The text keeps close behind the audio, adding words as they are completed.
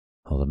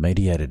Well, the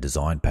mediator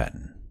design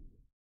pattern.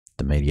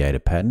 The mediator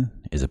pattern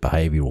is a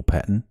behavioural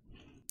pattern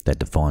that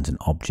defines an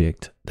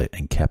object that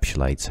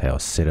encapsulates how a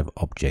set of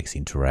objects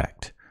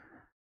interact.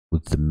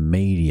 With the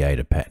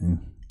mediator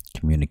pattern,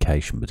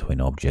 communication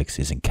between objects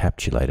is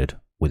encapsulated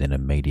within a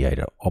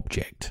mediator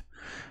object.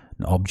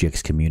 And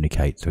objects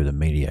communicate through the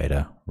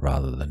mediator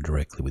rather than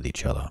directly with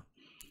each other.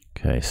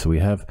 Okay, so we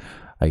have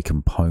a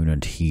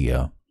component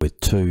here with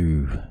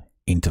two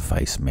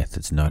interface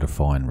methods,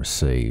 notify and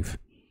receive,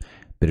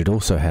 but it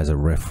also has a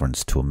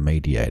reference to a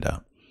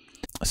mediator.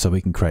 So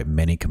we can create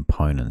many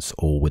components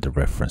all with a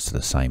reference to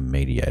the same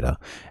mediator,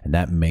 and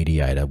that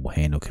mediator will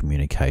handle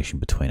communication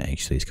between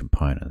each of these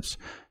components.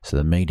 So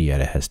the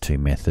mediator has two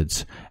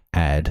methods,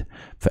 add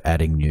for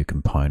adding new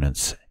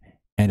components,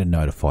 and a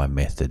notify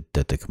method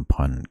that the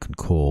component can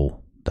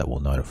call that will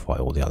notify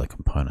all the other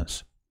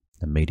components.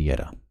 The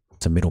mediator,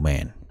 it's a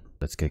middleman.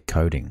 Let's get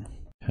coding.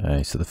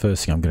 Okay, so the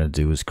first thing I'm going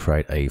to do is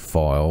create a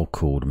file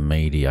called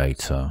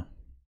mediator.py.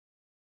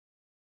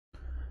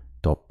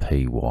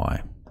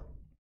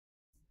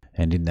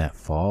 And in that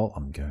file,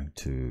 I'm going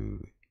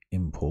to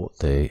import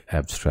the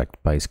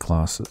abstract base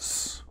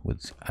classes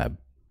with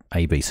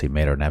ABC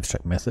meta and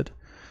abstract method.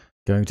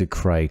 Going to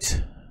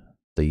create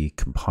the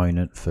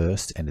component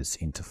first and its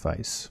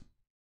interface.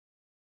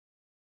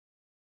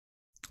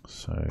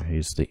 So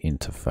here's the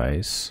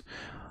interface.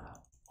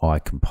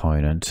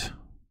 iComponent,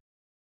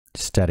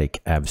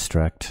 static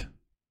abstract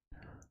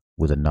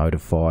with a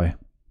notify,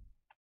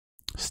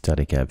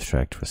 static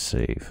abstract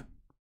receive.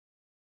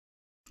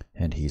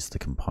 And here's the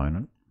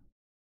component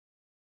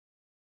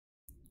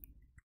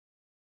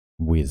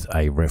with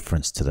a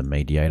reference to the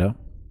mediator.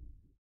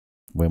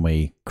 When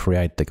we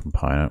create the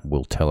component,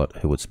 we'll tell it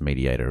who its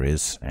mediator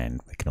is,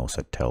 and we can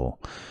also tell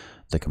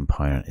the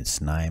component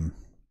its name.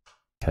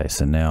 Okay,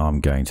 so now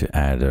I'm going to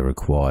add a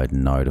required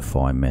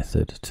notify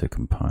method to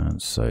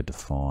components. So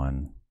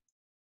define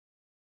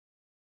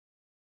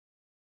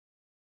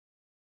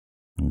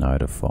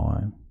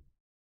notify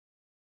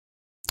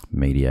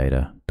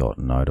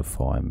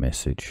mediator.notify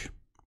message,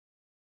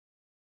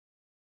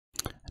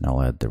 and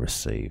I'll add the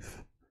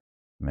receive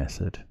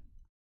method.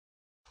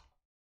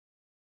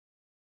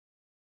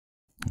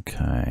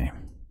 Okay,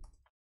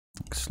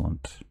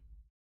 excellent.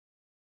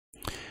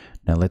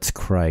 Now let's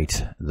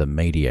create the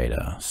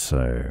mediator.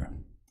 So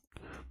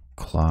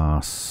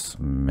class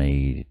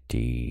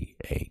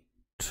mediator,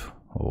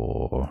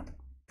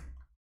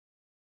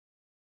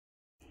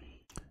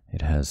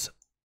 it has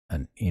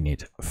an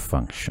init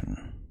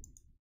function,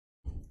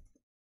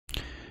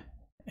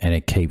 and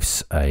it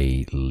keeps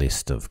a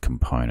list of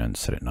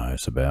components that it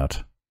knows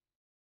about.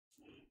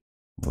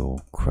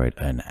 We'll create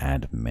an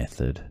add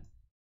method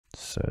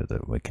so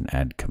that we can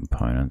add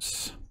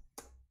components,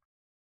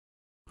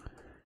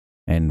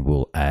 and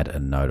we'll add a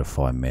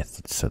notify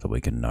method so that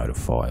we can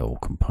notify all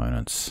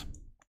components.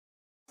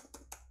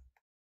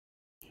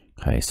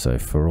 Okay, so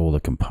for all the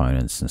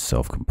components and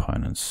self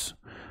components,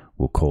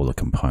 we'll call the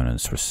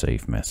components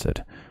receive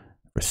method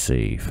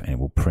receive, and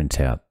we'll print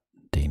out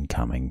the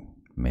incoming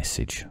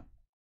message.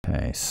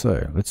 Okay,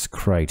 so let's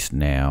create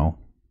now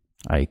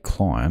a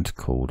client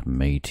called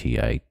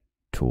Mediator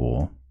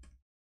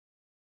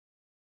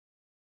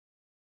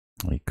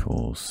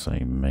equals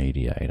a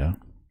mediator,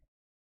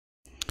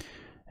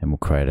 and we'll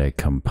create a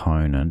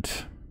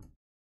component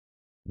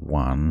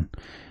 1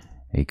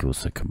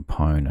 equals a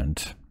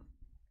component,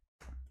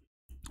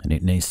 and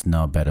it needs to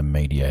know about a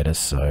mediator.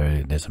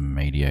 So there's a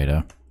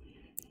mediator,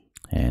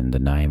 and the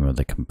name of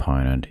the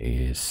component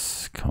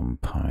is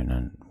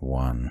component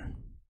 1.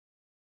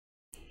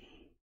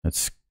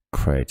 Let's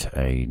create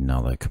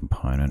another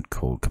component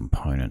called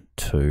component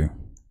 2,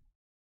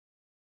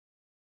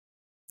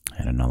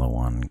 and another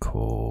one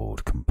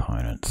called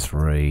component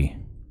 3.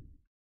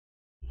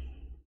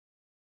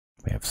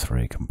 We have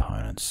 3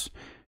 components.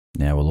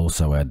 Now we'll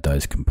also add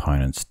those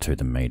components to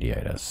the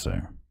mediator.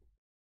 So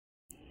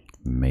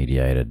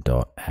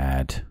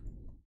mediator.add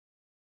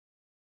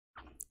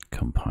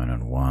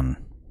component 1,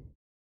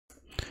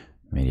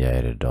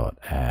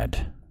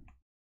 mediator.add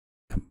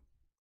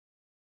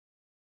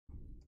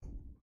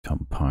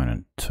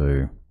component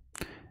 2,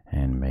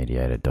 and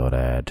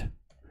mediator.add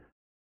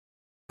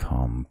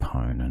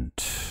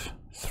component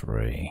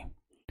 3.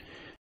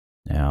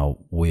 Now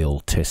we'll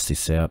test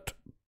this out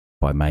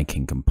by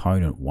making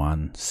component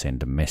 1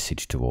 send a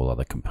message to all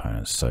other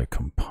components. So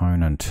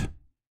component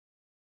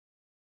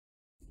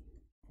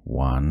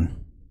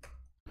 1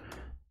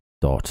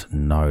 dot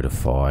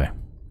notify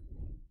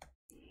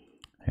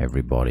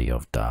everybody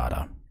of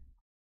data.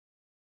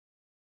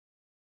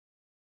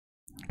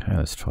 Okay,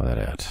 let's try that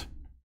out.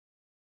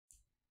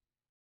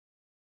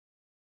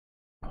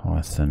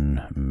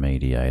 Python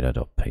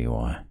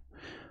mediator.py.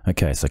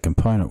 Okay, so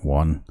component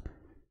 1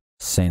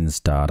 sends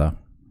data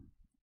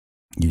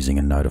using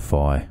a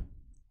notify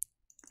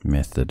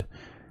method,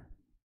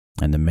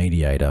 and the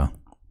mediator,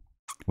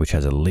 which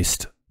has a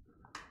list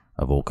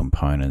of all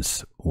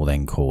components, will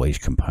then call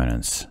each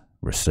component's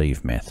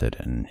receive method,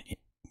 and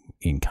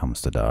in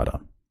comes the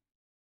data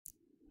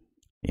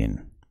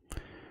in.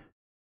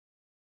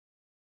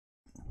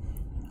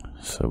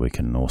 So we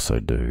can also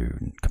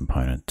do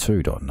component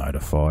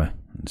 2.notify.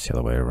 It's the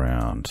other way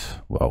around.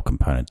 Well,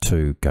 component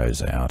 2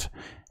 goes out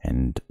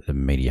and the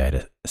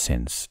mediator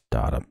sends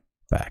data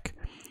back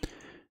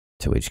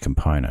to each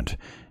component.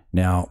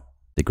 Now,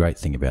 the great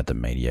thing about the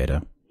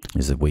mediator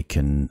is that we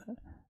can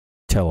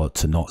tell it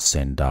to not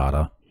send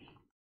data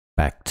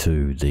back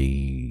to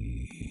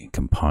the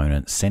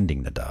component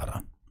sending the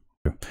data.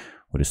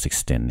 We'll just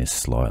extend this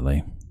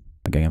slightly.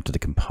 I'm going up to the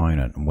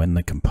component, and when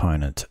the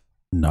component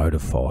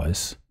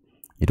notifies,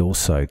 it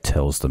also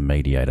tells the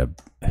mediator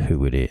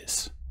who it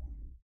is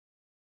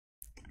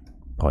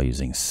by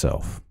using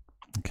self.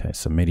 Okay,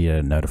 so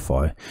mediator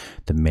notify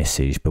the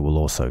message, but we'll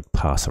also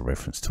pass a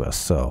reference to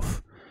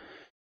ourself.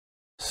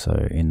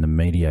 So in the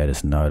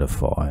mediator's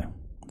notify,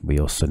 we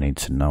also need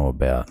to know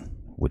about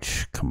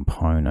which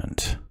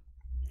component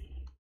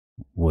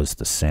was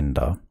the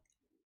sender.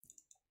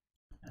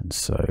 And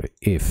so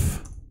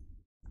if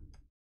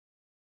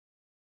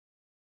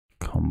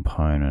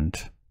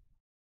component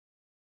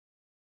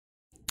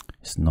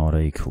is not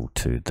equal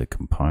to the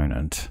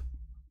component,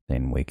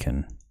 then we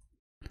can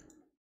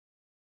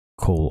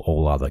call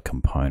all other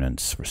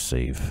components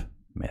receive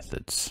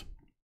methods.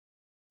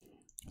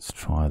 Let's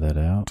try that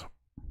out.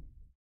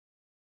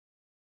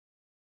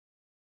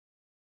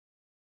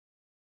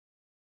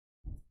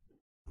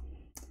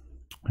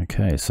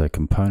 Okay, so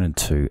component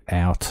 2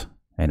 out,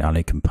 and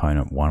only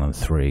component 1 and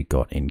 3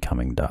 got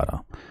incoming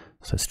data.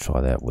 So let's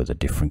try that with a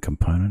different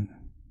component.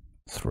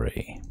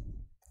 3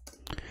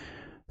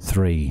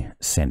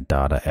 sent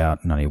data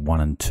out, and only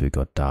 1 and 2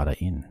 got data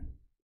in.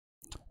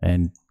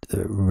 And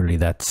really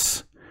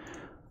that's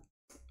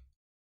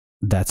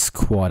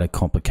quite a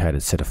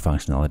complicated set of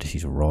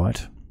functionalities to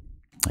write,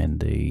 and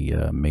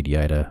the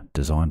mediator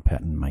design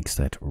pattern makes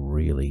that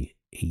really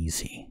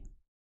easy.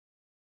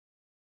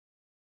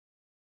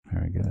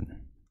 Very good.